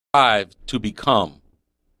strive to become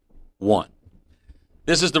one.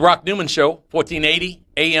 This is the Rock Newman Show, 1480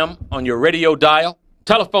 AM on your radio dial.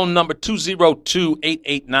 Telephone number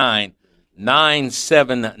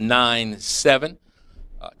 202-889-9797.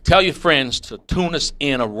 Tell your friends to tune us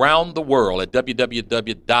in around the world at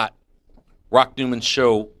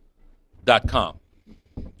www.rocknewmanshow.com.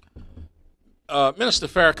 Minister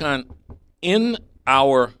Farrakhan, in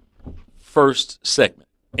our first segment,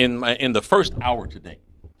 in the first hour today,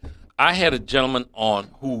 I had a gentleman on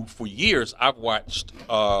who, for years, I've watched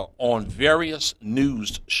on various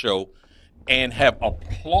news shows and have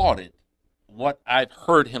applauded what I've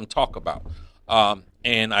heard him talk about.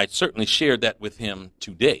 And I certainly shared that with him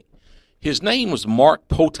today. His name was Mark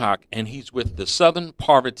Potok, and he's with the Southern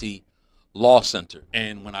Poverty Law Center.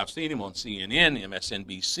 And when I've seen him on CNN,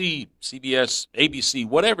 MSNBC, CBS, ABC,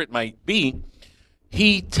 whatever it might be,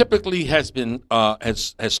 he typically has been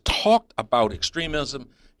has talked about extremism.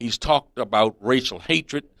 He's talked about racial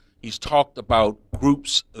hatred. He's talked about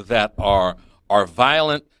groups that are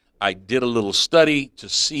violent. I did a little study to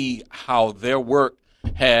see how their work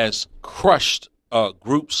has crushed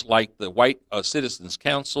groups like the White Citizens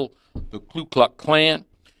Council, the Ku Klux Klan.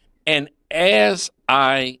 And as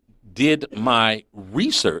I did my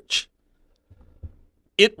research,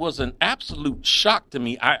 it was an absolute shock to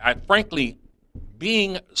me. I frankly,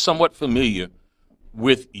 being somewhat familiar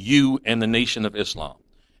with you and the Nation of Islam,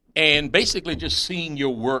 and basically just seeing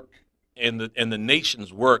your work and the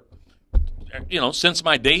nation's work, since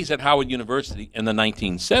my days at Howard University in the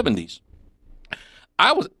 1970s,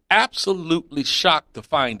 I was absolutely shocked to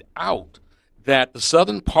find out that the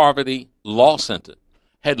Southern Poverty Law Center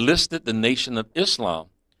had listed the Nation of Islam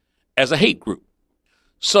as a hate group.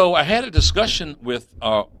 So I had a discussion with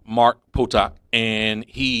Mark Potok, and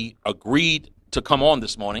he agreed to come on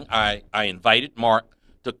this morning. I invited Mark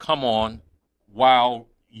to come on while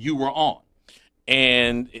you were on.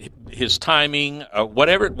 And his timing,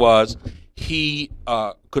 whatever it was, he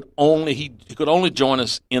could only join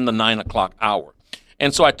us in the 9 o'clock hour.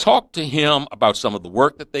 And so I talked to him about some of the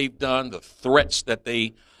work that they've done, the threats that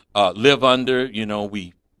they live under.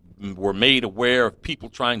 We were made aware of people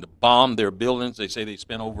trying to bomb their buildings. They say they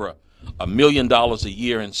spend over $1 million a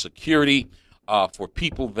year in security for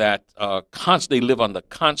people that constantly live under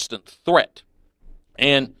constant threat.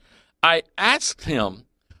 And I asked him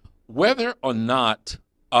whether or not,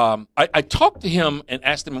 I talked to him and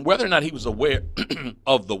asked him whether or not he was aware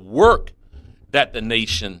of the work that the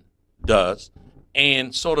nation does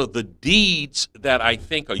and sort of the deeds that I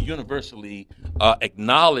think are universally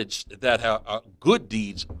acknowledged that are good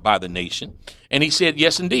deeds by the nation. And he said,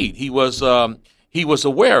 yes, indeed, he was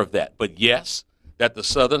aware of that. But yes, that the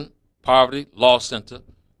Southern Poverty Law Center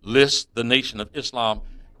lists the Nation of Islam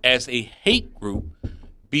as a hate group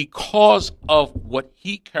because of what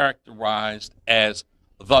he characterized as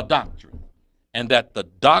the doctrine, and that the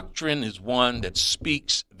doctrine is one that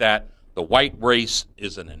speaks that the white race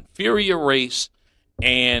is an inferior race,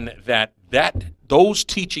 and that those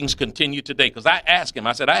teachings continue today. Because I asked him,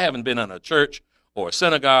 I said, I haven't been in a church or a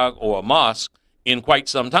synagogue or a mosque in quite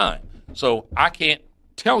some time, so I can't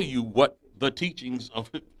tell you what the teachings of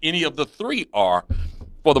any of the three are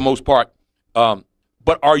for the most part.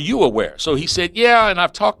 But are you aware? So he said, yeah, and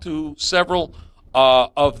I've talked to several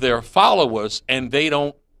of their followers, and they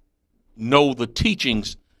don't know the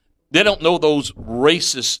teachings. They don't know those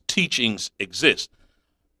racist teachings exist.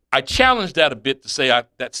 I challenged that a bit to say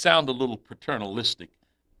that sound a little paternalistic,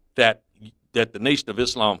 that the Nation of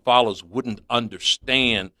Islam followers wouldn't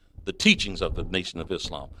understand the teachings of the Nation of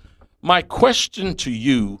Islam. My question to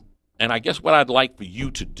you, and I guess what I'd like for you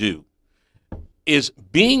to do, is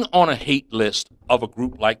being on a hate list of a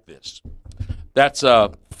group like this. That's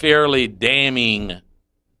a fairly damning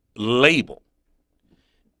label.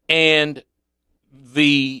 And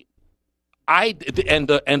the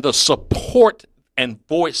support and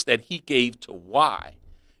voice that he gave to why,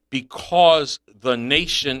 because the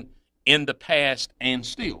nation in the past and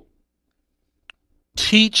still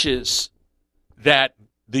teaches that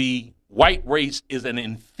the white race is an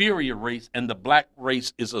inferior race and the black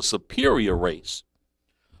race is a superior race.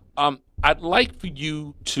 I'd like for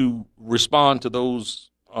you to respond to those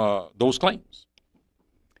claims.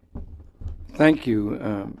 Thank you,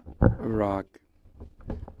 Rock.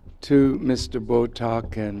 To Mr.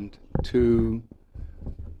 Botok and to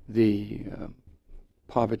the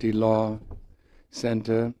Poverty Law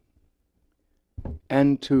Center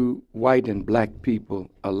and to white and black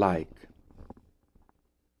people alike.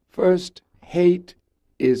 First, hate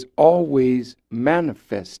is always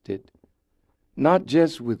manifested not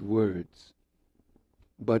just with words,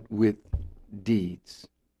 but with deeds.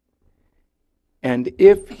 And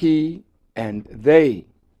if he and they,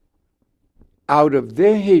 out of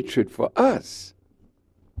their hatred for us,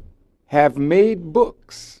 have made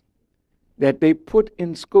books that they put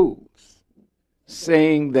in schools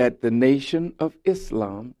saying that the Nation of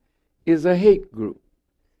Islam is a hate group.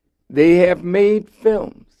 They have made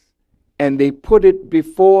films and they put it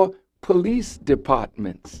before police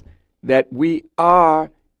departments that we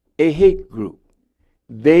are a hate group.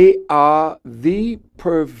 They are the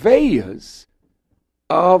purveyors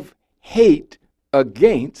of hate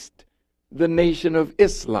against the Nation of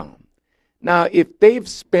Islam. Now, if they've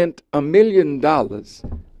spent $1 million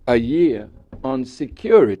a year on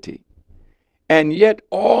security, and yet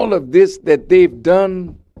all of this that they've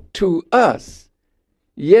done to us,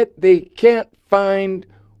 yet they can't find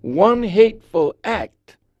one hateful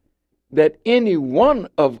act that any one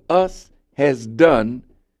of us has done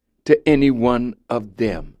to any one of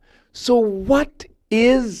them. So what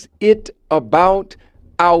is it about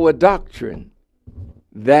our doctrine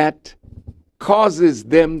that causes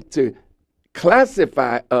them to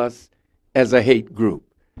classify us as a hate group?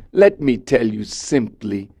 Let me tell you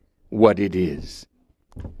simply what it is.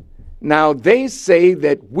 Now, they say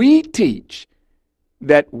that we teach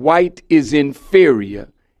that white is inferior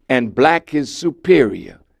and black is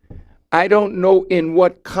superior. I don't know in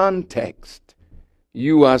what context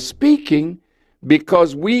you are speaking,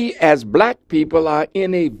 because we as black people are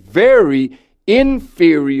in a very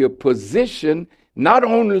inferior position, not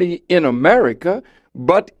only in America,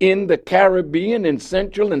 but in the Caribbean, in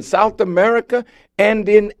Central and South America, and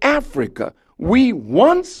in Africa. We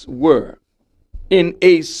once were in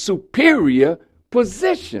a superior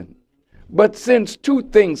position. But since two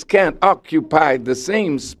things can't occupy the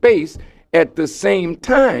same space at the same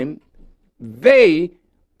time, they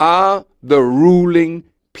are the ruling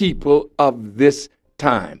people of this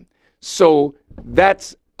time. So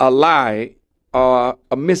that's a lie or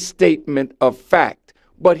a misstatement of fact.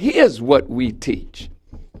 But here's what we teach.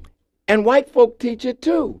 And white folk teach it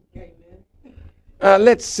too.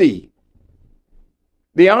 Let's see.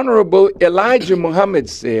 The Honorable Elijah Muhammad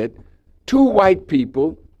said, two white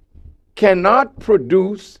people cannot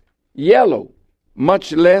produce yellow,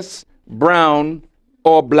 much less brown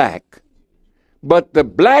or black. But the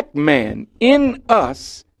black man in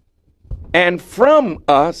us and from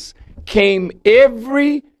us came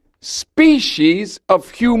every species of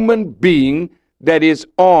human being that is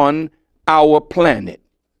on our planet.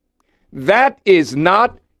 That is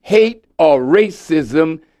not hate or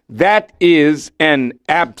racism. That is an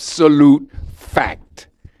absolute fact.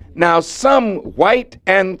 Now, some white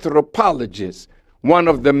anthropologists, one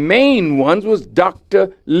of the main ones was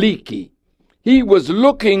Dr. Leakey. He was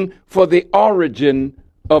looking for the origin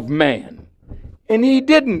of man. And he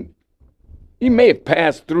didn't. He may have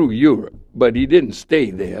passed through Europe, but he didn't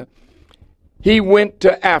stay there. He went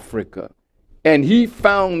to Africa, and he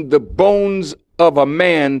found the bones of a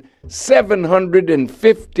man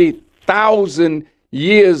 750,000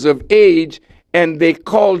 years of age, and they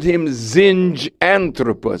called him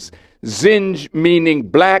Zinjanthropus. Zinj meaning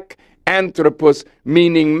black, anthropus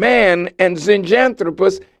meaning man, and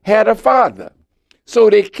Zinjanthropus had a father. So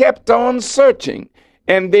they kept on searching,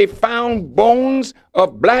 and they found bones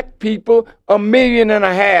of black people 1.5 million,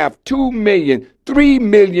 2 million, 3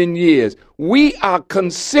 million years. We are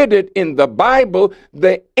considered in the Bible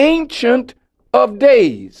the Ancient of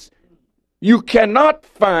Days. You cannot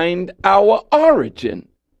find our origin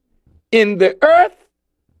in the earth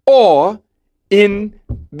or in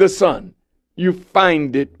the sun. You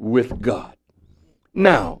find it with God.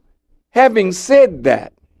 Now, having said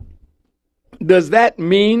that, does that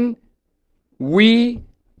mean we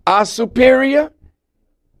are superior?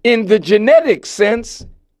 In the genetic sense,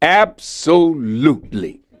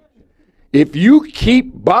 absolutely. If you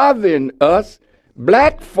keep bothering us,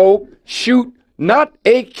 black folk shoot not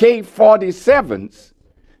AK-47s,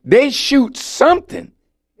 they shoot something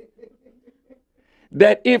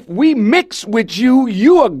that if we mix with you,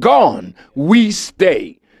 you are gone, we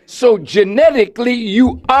stay. So genetically,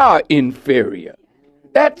 you are inferior.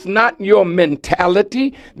 That's not your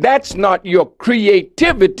mentality. That's not your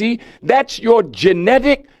creativity. That's your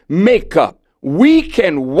genetic makeup. We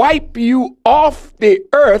can wipe you off the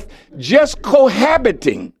earth just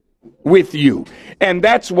cohabiting with you. And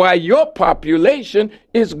that's why your population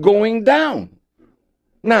is going down.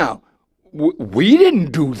 Now, we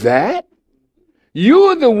didn't do that.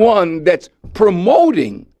 You're the one that's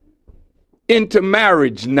promoting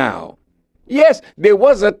intermarriage now. Yes, there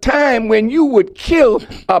was a time when you would kill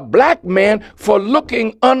a black man for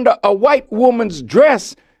looking under a white woman's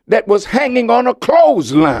dress that was hanging on a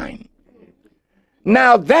clothesline.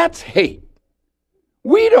 Now that's hate.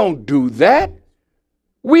 We don't do that.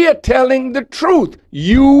 We are telling the truth.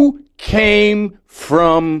 You came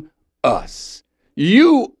from us.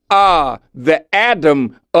 You are the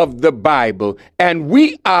Adam of the Bible, and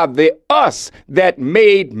we are the us that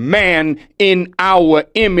made man in our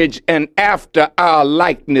image and after our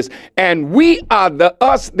likeness. And we are the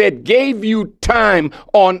us that gave you time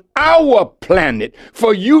on our planet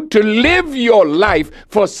for you to live your life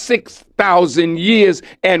for 6,000 years,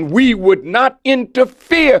 and we would not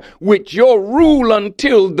interfere with your rule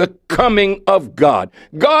until the coming of God.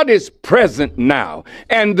 God is present now,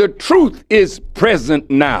 and the truth is present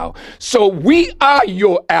now. So we are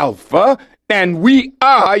your Alpha, and we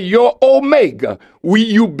are your Omega.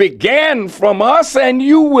 You began from us, and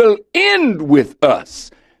you will end with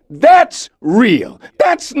us. That's real.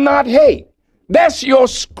 That's not hate. That's your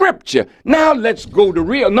scripture. Now let's go to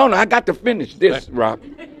real. No, I got to finish this, Rob.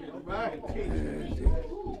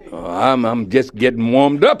 I'm just getting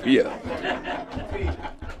warmed up here.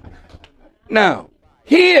 Now,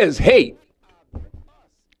 here's hate.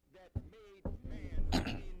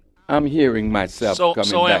 I'm hearing myself coming back.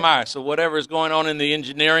 So am I. So whatever is going on in the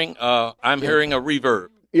engineering, I'm hearing a reverb.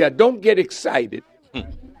 Yeah, don't get excited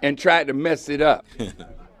and try to mess it up.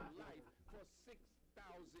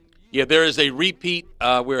 Yeah, there is a repeat.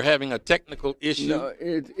 We're having a technical issue. No,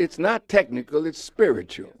 it's not technical. It's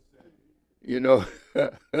spiritual. You know.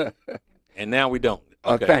 And now we don't.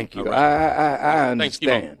 Okay. Thank you. Right. I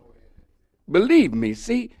understand. Believe me,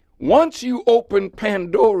 see, once you open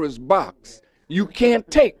Pandora's box, you can't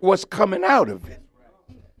take what's coming out of it.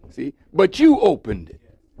 See, but you opened it.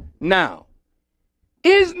 Now,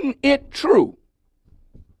 isn't it true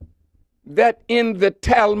that in the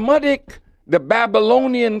Talmudic, the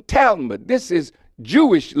Babylonian Talmud, this is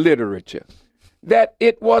Jewish literature, that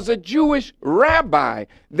it was a Jewish rabbi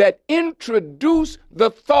that introduced the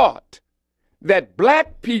thought that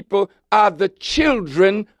black people are the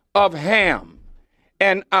children of Ham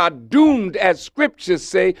and are doomed, as scriptures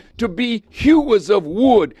say, to be hewers of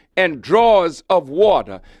wood and drawers of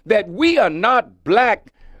water, that we are not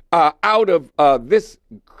black out of this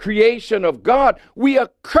creation of God. We are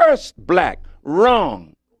cursed black.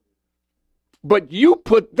 Wrong. But you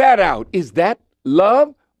put that out. Is that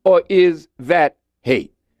love or is that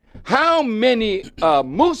hate? How many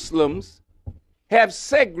Muslims have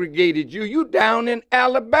segregated you? You down in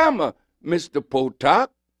Alabama, Mr. Potok.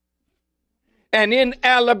 And in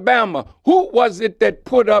Alabama, who was it that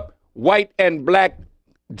put up white and black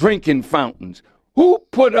drinking fountains? Who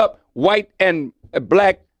put up white and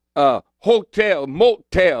black hotel,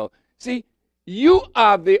 motel? See, you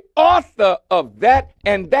are the author of that,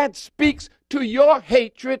 and that speaks to your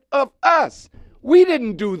hatred of us. We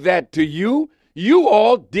didn't do that to you. You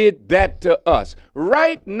all did that to us.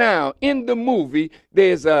 Right now, in the movie,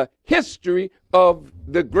 there's a history of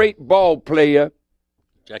the great ball player,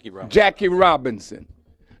 Jackie Robinson.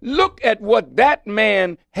 Look at what that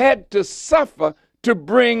man had to suffer to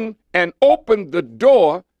bring and open the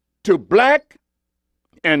door to black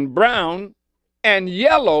and brown and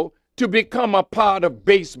yellow to become a part of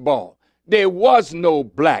baseball. There was no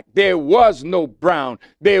black, there was no brown,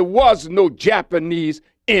 there was no Japanese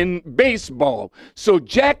in baseball. So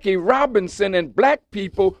Jackie Robinson and black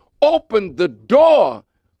people opened the door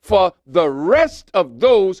for the rest of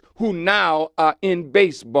those who now are in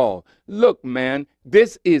baseball. Look, man,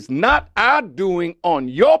 this is not our doing on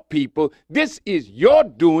your people. This is your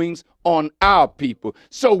doings on our people.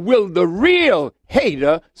 So will the real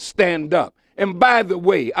hater stand up? And by the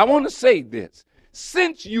way, I want to say this.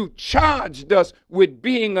 Since you charged us with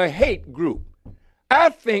being a hate group, I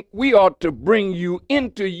think we ought to bring you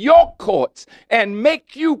into your courts and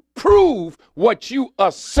make you prove what you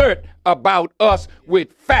assert about us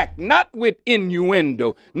with fact, not with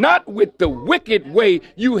innuendo, not with the wicked way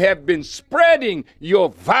you have been spreading your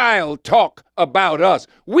vile talk about us.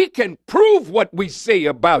 We can prove what we say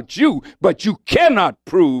about you, but you cannot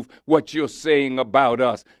prove what you're saying about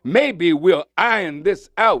us. Maybe we'll iron this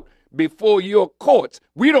out before your courts.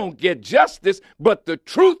 We don't get justice, but the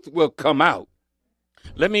truth will come out.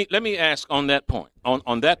 Let me ask on that point.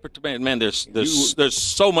 On that particular man, there's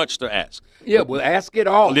so much to ask. Yeah, well, ask it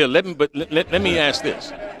all. Yeah, let me ask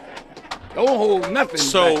this. Don't hold nothing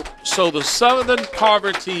back. So the Southern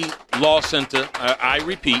Poverty Law Center, I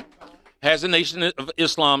repeat, has the Nation of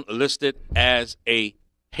Islam listed as a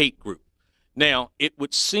hate group. Now, it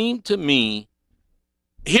would seem to me,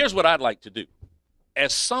 here's what I'd like to do.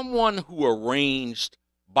 As someone who arranged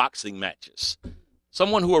boxing matches,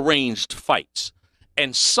 someone who arranged fights,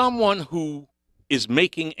 and someone who is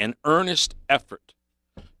making an earnest effort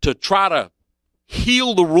to try to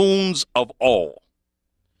heal the wounds of all,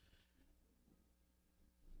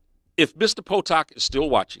 if Mr. Potok is still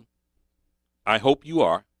watching, I hope you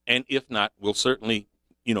are, and if not, we'll certainly,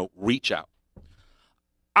 reach out.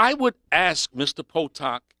 I would ask Mr.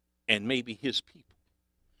 Potok and maybe his people,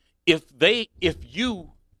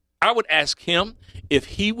 I would ask him if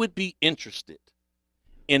he would be interested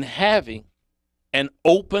in having an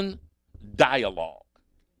open dialogue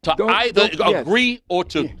to either agree or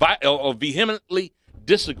to or vehemently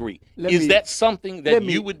disagree. Is that something that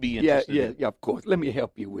you would be interested in? Yeah, of course. Let me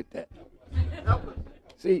help you with that.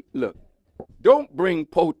 See, look, don't bring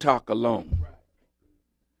Potok alone.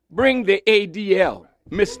 Bring the ADL,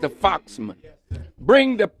 Mr. Foxman.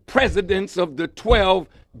 Bring the presidents of the 12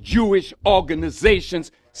 Jewish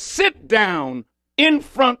organizations. Sit down in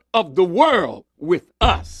front of the world with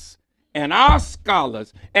us and our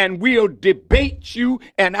scholars, and we'll debate you,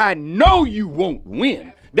 and I know you won't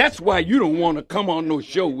win. That's why you don't want to come on no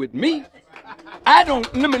show with me.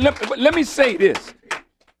 Let me say this.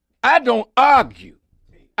 I don't argue.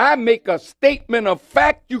 I make a statement of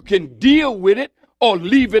fact. You can deal with it or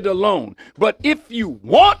leave it alone. But if you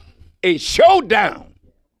want a showdown,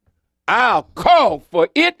 I'll call for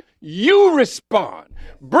it. You respond.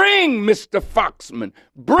 Bring Mr. Foxman.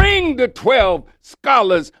 Bring the 12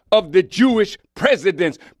 scholars of the Jewish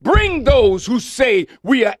presidents. Bring those who say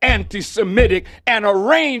we are anti-Semitic and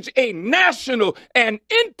arrange a national and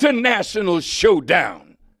international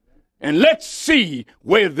showdown. And let's see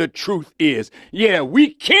where the truth is. Yeah,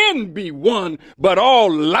 we can be one, but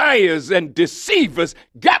all liars and deceivers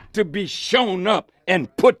got to be shown up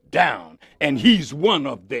and put down. And he's one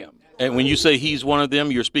of them. And when you say he's one of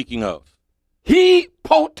them, you're speaking of? He,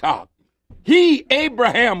 Potok. He,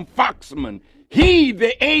 Abraham Foxman. He,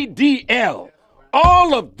 the ADL.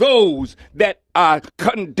 All of those that are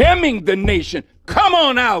condemning the nation. Come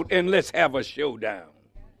on out and let's have a showdown.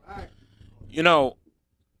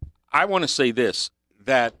 I want to say this,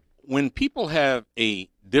 that when people have a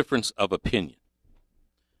difference of opinion,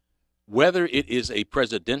 whether it is a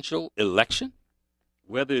presidential election,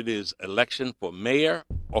 whether it is election for mayor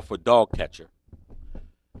or for dog catcher,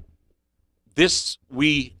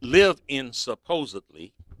 we live in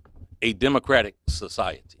supposedly a democratic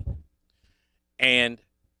society. And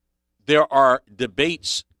there are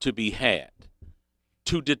debates to be had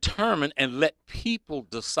to determine and let people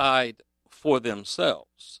decide for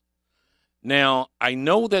themselves. Now, I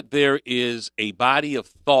know that there is a body of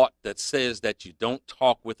thought that says that you don't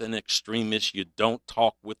talk with an extremist, you don't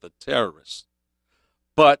talk with a terrorist.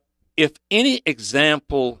 But if any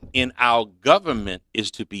example in our government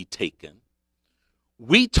is to be taken,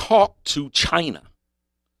 we talk to China.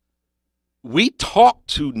 We talk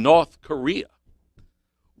to North Korea.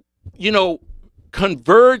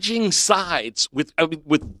 Converging sides with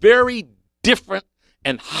very different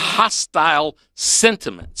and hostile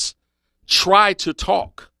sentiments try to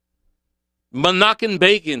talk. Menachem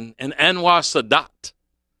Begin and Anwar Sadat,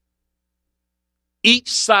 each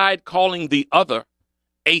side calling the other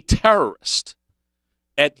a terrorist.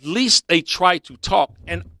 At least they try to talk.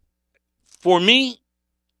 And for me,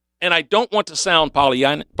 and I don't want to sound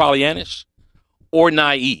Pollyannish or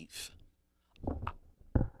naive,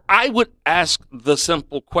 I would ask the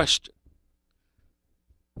simple question.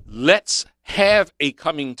 Let's have a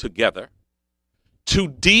coming together to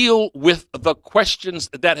deal with the questions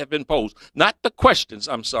that have been posed. Not the questions,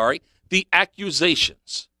 I'm sorry, the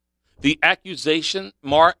accusations. The accusation,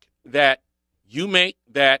 Mark, that you make,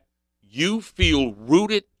 that you feel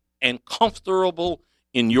rooted and comfortable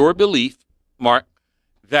in your belief, Mark,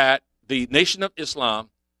 that the Nation of Islam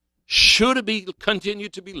should continue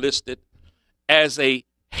to be listed as a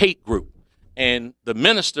hate group. And the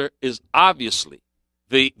minister is obviously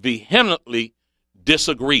vehemently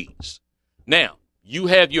disagrees. Now, you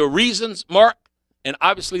have your reasons, Mark, and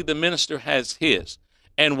obviously the minister has his.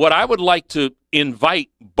 And what I would like to invite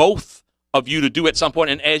both of you to do at some point,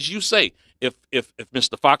 and as you say, if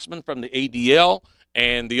Mr. Foxman from the ADL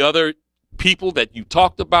and the other people that you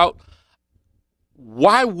talked about,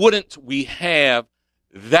 why wouldn't we have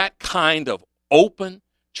that kind of open,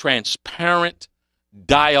 transparent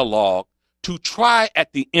dialogue to try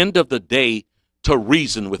at the end of the day to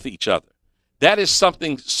reason with each other? That is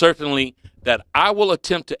something certainly that I will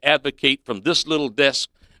attempt to advocate from this little desk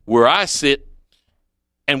where I sit,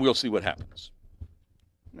 and we'll see what happens.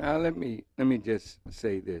 Now, let me just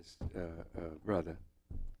say this, brother.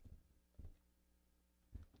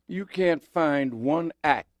 You can't find one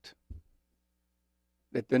act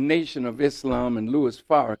that the Nation of Islam and Louis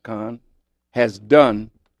Farrakhan has done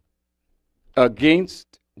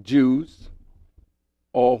against Jews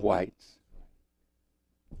or whites.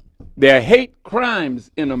 There are hate crimes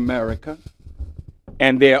in America,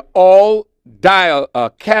 and they're all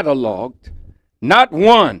cataloged, not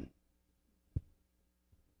one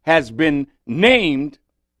has been named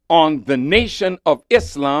on the Nation of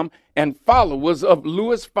Islam and followers of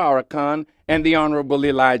Louis Farrakhan and the Honorable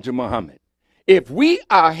Elijah Muhammad. If we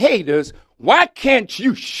are haters, why can't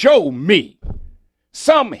you show me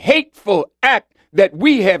some hateful act that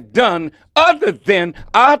we have done other than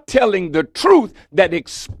our telling the truth that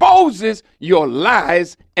exposes your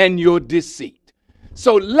lies and your deceit?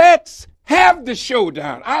 So let's have the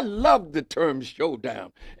showdown. I love the term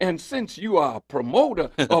showdown. And since you are a promoter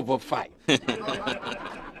of a fight,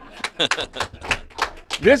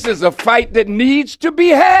 this is a fight that needs to be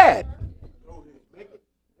had.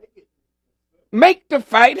 Make the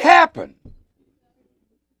fight happen.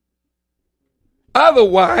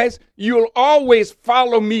 Otherwise, you'll always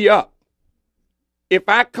follow me up. If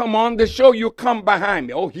I come on the show, you'll come behind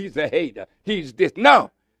me. Oh, he's a hater. He's this.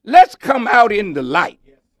 No, let's come out in the light.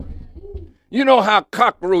 You know how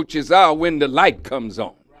cockroaches are when the light comes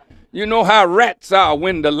on. You know how rats are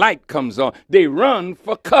when the light comes on. They run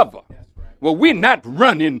for cover. Well, we're not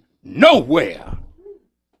running nowhere.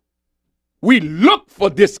 We look for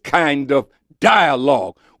this kind of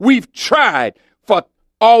dialogue. We've tried for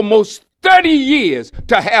almost 30 years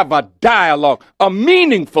to have a dialogue, a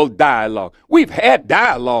meaningful dialogue. We've had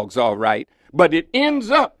dialogues, all right, but it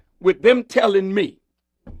ends up with them telling me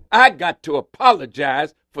I got to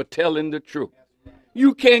apologize for telling the truth.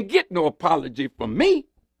 You can't get no apology from me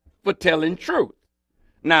for telling truth.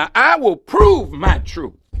 Now, I will prove my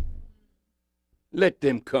truth. Let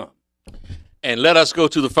them come. And let us go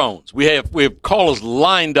to the phones. We have callers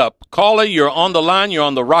lined up. Caller, you're on the line. You're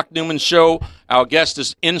on the Rock Newman Show. Our guest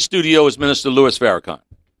is in studio is Minister Louis Farrakhan.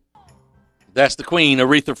 That's the Queen,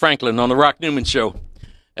 Aretha Franklin, on the Rock Newman Show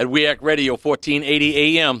at WEAC Radio,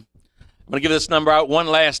 1480 AM. I'm going to give this number out one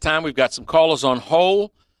last time. We've got some callers on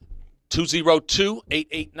hold.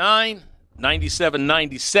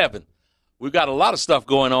 202-889-9797. We've got a lot of stuff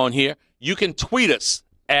going on here. You can tweet us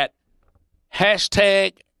at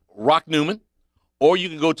 #Rock Newman, or you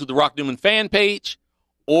can go to the Rock Newman fan page,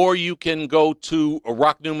 or you can go to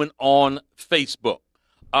Rock Newman on Facebook.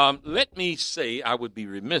 Let me say, I would be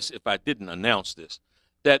remiss if I didn't announce this,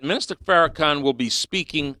 that Minister Farrakhan will be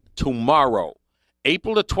speaking tomorrow,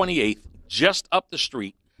 April the 28th, just up the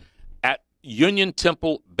street at Union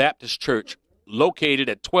Temple Baptist Church, located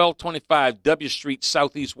at 1225 W Street,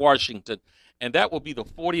 Southeast Washington. And that will be the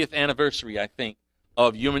 40th anniversary, I think,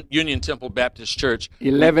 of Union Temple Baptist Church.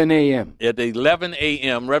 11 a.m. At 11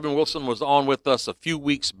 a.m. Reverend Wilson was on with us a few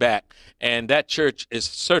weeks back, and that church has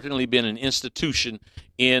certainly been an institution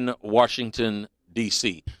in Washington,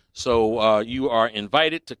 D.C. So you are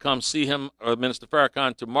invited to come see him, Minister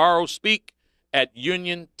Farrakhan, tomorrow, speak at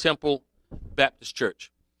Union Temple Baptist Church.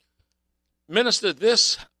 Minister,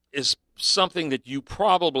 this is something that you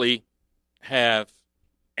probably have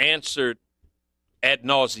answered ad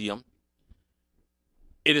nauseum.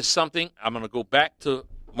 It is something, I'm going to go back to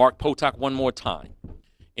Mark Potok one more time,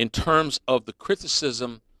 in terms of the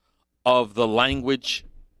criticism of the language,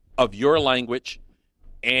 of your language,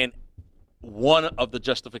 and one of the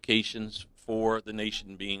justifications for the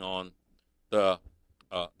nation being on the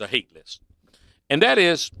hate list. And that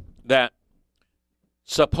is that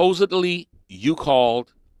supposedly you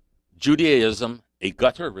called Judaism a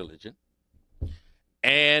gutter religion,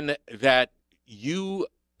 and that you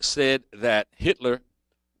said that Hitler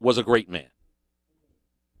was a great man.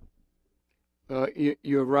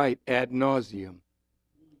 You're right, ad nauseum.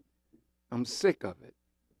 I'm sick of it,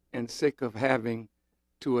 and sick of having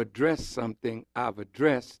to address something I've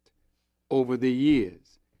addressed over the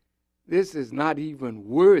years. This is not even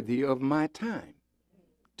worthy of my time,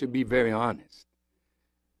 to be very honest.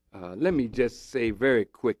 Let me just say very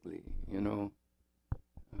quickly,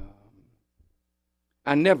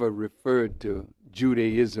 I never referred to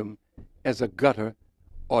Judaism as a gutter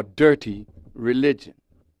or dirty religion.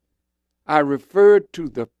 I referred to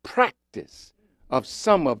the practice of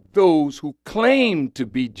some of those who claim to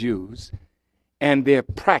be Jews, and their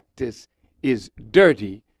practice is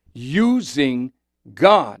dirty, using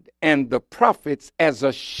God and the prophets as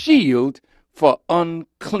a shield for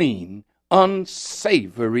unclean,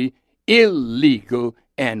 unsavory, illegal,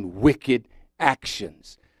 and wicked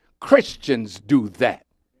actions. Christians do that.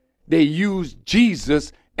 They use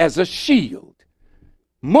Jesus as a shield.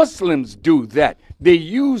 Muslims do that. They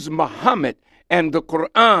use Muhammad and the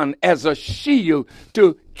Quran as a shield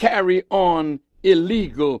to carry on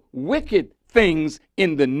illegal, wicked things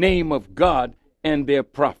in the name of God and their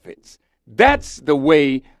prophets. That's the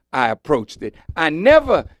way I approached it. I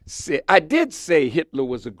did say Hitler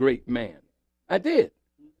was a great man. I did.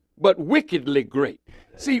 but wickedly great.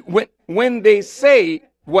 See, when they say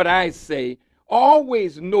what I say,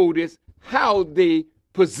 always notice how they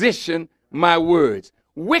position my words.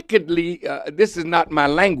 Wickedly, this is not my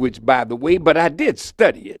language, by the way, but I did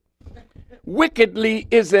study it. Wickedly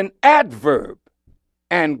is an adverb,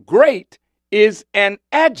 and great is an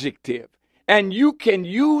adjective. And you can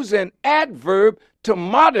use an adverb to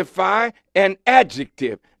modify an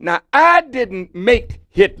adjective. Now, I didn't make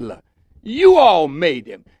Hitler. You all made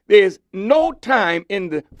him. There's no time in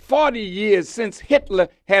the 40 years since Hitler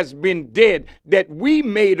has been dead that we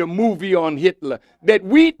made a movie on Hitler, that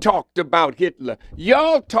we talked about Hitler.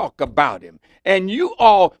 Y'all talk about him. And you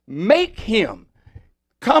all make him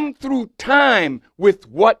come through time with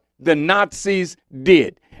what the Nazis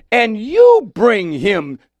did. And you bring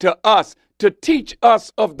him to us to teach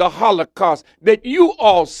us of the Holocaust that you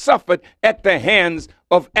all suffered at the hands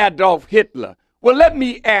of Adolf Hitler. Well, let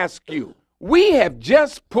me ask you, we have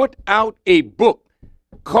just put out a book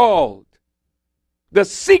called The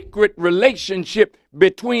Secret Relationship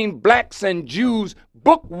Between Blacks and Jews,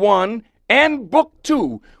 Book 1 and Book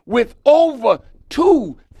 2, with over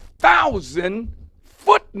 2,000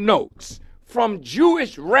 footnotes from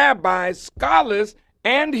Jewish rabbis, scholars,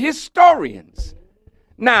 and historians.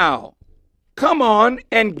 Now, come on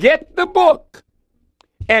and get the book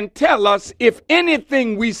and tell us if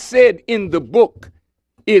anything we said in the book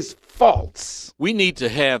is false. We need to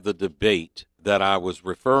have the debate that I was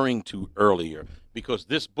referring to earlier, because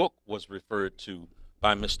this book was referred to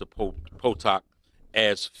by Mr. Potok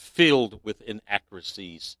as filled with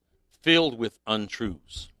inaccuracies, filled with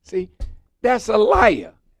untruths. See, that's a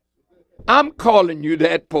liar. I'm calling you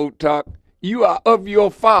that, Potok. You are of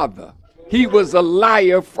your father. He was a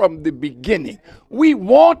liar from the beginning. We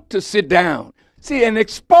want to sit down, see, and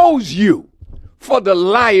expose you for the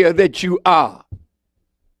liar that you are,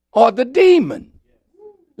 or the demon.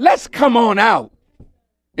 Let's come on out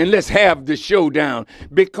and let's have the showdown,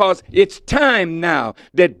 because it's time now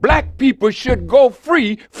that black people should go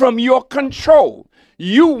free from your control.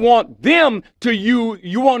 You want them to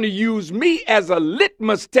you want to use me as a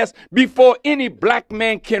litmus test before any black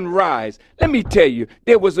man can rise. Let me tell you,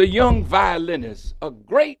 there was a young violinist, a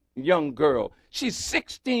great young girl. She's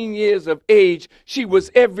 16 years of age. She was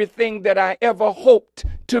everything that I ever hoped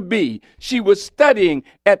to be. She was studying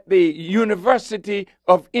at the University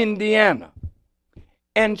of Indiana.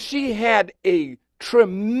 And she had a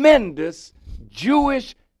tremendous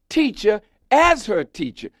Jewish teacher as her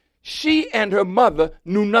teacher. She and her mother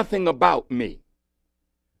knew nothing about me.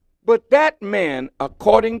 But that man,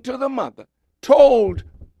 according to the mother, told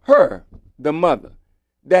her, the mother,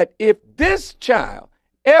 that if this child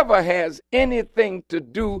ever has anything to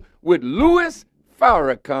do with Louis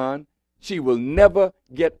Farrakhan, she will never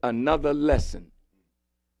get another lesson.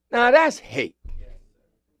 Now that's hate.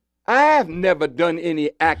 I have never done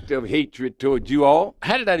any act of hatred towards you all.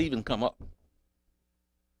 How did that even come up?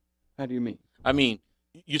 How do you mean? I mean,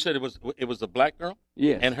 you said it was a black girl?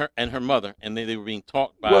 Yes. And her mother, and they were being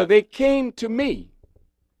taught by... Well, they came to me,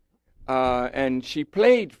 and she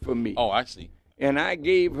played for me. Oh, I see. And I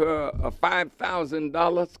gave her a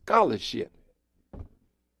 $5,000 scholarship.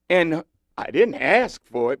 And I didn't ask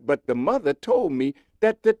for it, but the mother told me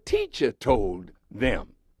that the teacher told them.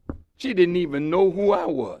 She didn't even know who I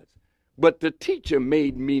was, but the teacher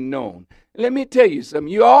made me known. Let me tell you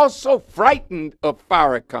something. You're all so frightened of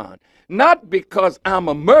Farrakhan. Not because I'm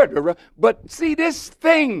a murderer, but see, this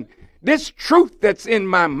thing, this truth that's in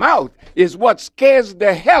my mouth is what scares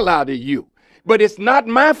the hell out of you. But it's not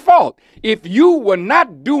my fault. If you were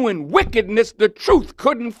not doing wickedness, the truth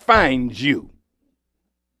couldn't find you.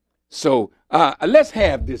 So let's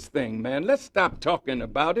have this thing, man. Let's stop talking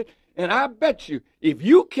about it. And I bet you, if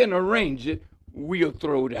you can arrange it, we'll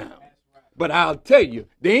throw down. But I'll tell you,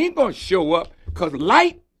 they ain't going to show up, because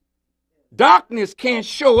darkness can't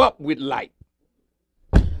show up with light.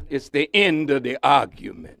 It's the end of the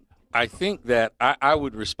argument. I think that I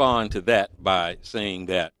would respond to that by saying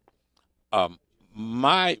that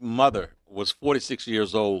my mother was 46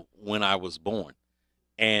 years old when I was born,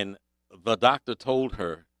 and the doctor told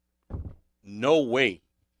her, no way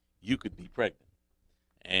you could be pregnant.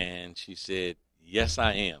 And she said, yes,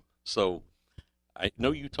 I am. So I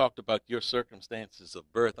know you talked about your circumstances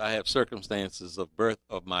of birth. I have circumstances of birth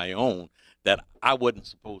of my own that I wasn't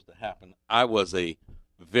supposed to happen. I was a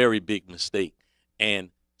very big mistake. And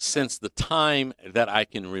since the time that I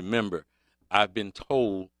can remember, I've been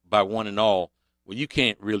told by one and all, well, you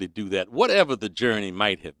can't really do that. Whatever the journey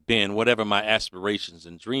might have been, whatever my aspirations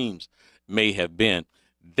and dreams may have been,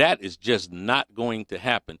 that is just not going to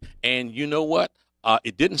happen. And you know what?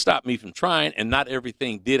 It didn't stop me from trying, and not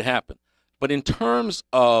everything did happen. But in terms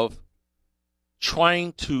of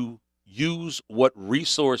trying to use what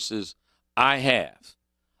resources I have,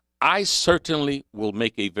 I certainly will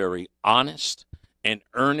make a very honest and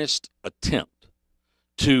earnest attempt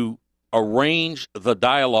to arrange the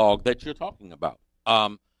dialogue that you're talking about.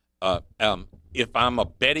 If I'm a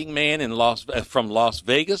betting man from Las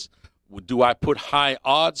Vegas, do I put high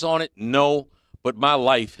odds on it? No, but my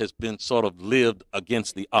life has been sort of lived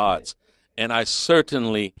against the odds, and I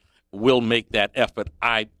certainly will make that effort.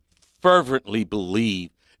 I fervently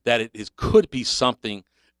believe that it could be something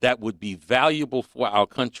that would be valuable for our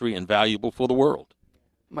country and valuable for the world.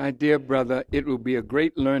 My dear brother, it will be a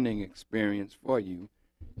great learning experience for you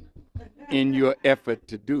in your effort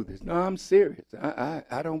to do this. No, I'm serious.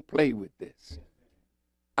 I don't play with this.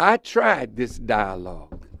 I tried this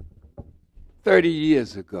dialogue 30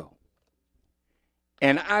 years ago,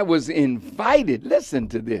 and I was invited, listen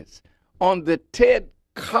to this, on the Ted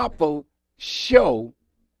Koppel show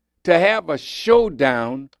to have a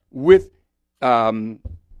showdown with the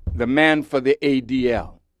man for the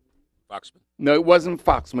ADL. Foxman? No, it wasn't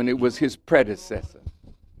Foxman. It was his predecessor.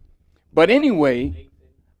 But anyway,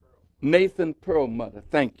 Nathan Perlmutter,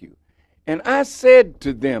 thank you. And I said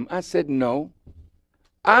to them, I said, no,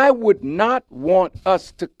 I would not want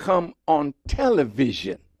us to come on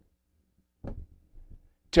television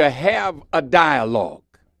to have a dialogue.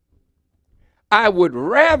 I would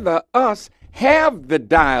rather us have the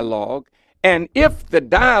dialogue, and if the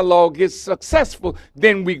dialogue is successful,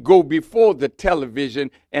 then we go before the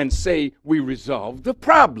television and say we resolved the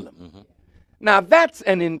problem. Mm-hmm. Now, that's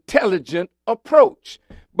an intelligent approach.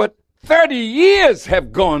 But 30 years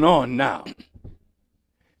have gone on now.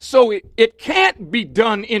 So it can't be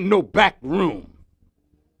done in no back room.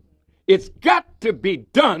 It's got to be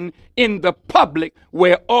done in the public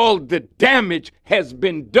where all the damage has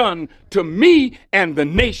been done to me and the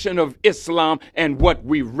Nation of Islam and what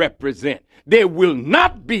we represent. There will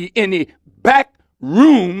not be any back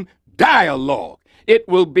room dialogue. It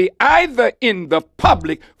will be either in the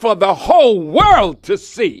public for the whole world to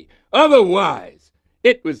see. Otherwise,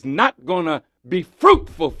 it was not going to be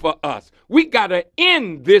fruitful for us. We got to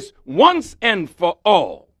end this once and for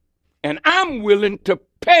all. And I'm willing to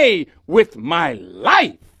pay with my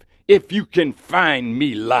life if you can find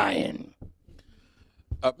me lying.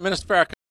 Minister Farrakhan,